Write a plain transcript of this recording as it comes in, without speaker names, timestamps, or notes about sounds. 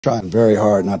Trying very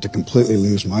hard not to completely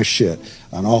lose my shit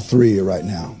on all three of you right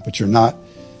now, but you're not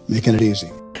making it easy.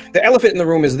 The elephant in the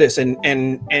room is this, and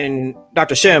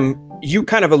Dr. Shem, you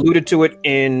kind of alluded to it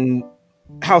in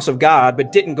House of God,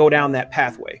 but didn't go down that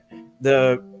pathway.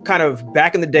 The kind of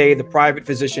back in the day, the private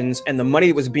physicians and the money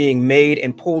that was being made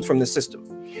and pulled from the system.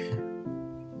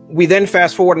 We then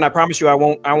fast forward, and I promise you, I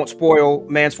won't spoil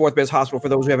Man's Fourth Best Hospital for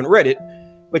those who haven't read it.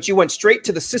 But you went straight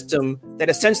to the system that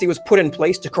essentially was put in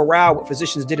place to corral what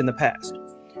physicians did in the past.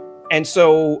 And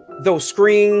so those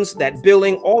screens, that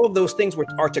billing, all of those things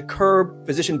are to curb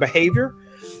physician behavior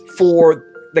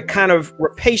for the kind of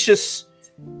rapacious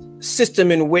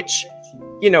system in which,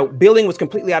 you know, billing was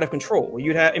completely out of control.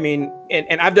 You'd have, I mean,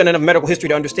 and I've done enough medical history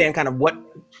to understand kind of what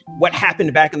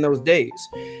happened back in those days.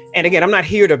 And again, I'm not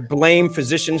here to blame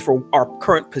physicians for our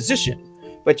current position.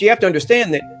 But you have to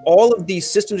understand that all of these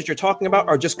systems that you're talking about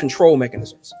are just control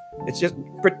mechanisms. It's just,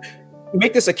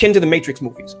 make this akin to the Matrix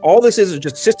movies. All this is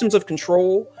just systems of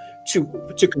control to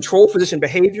control physician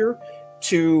behavior,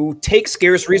 to take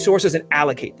scarce resources and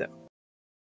allocate them.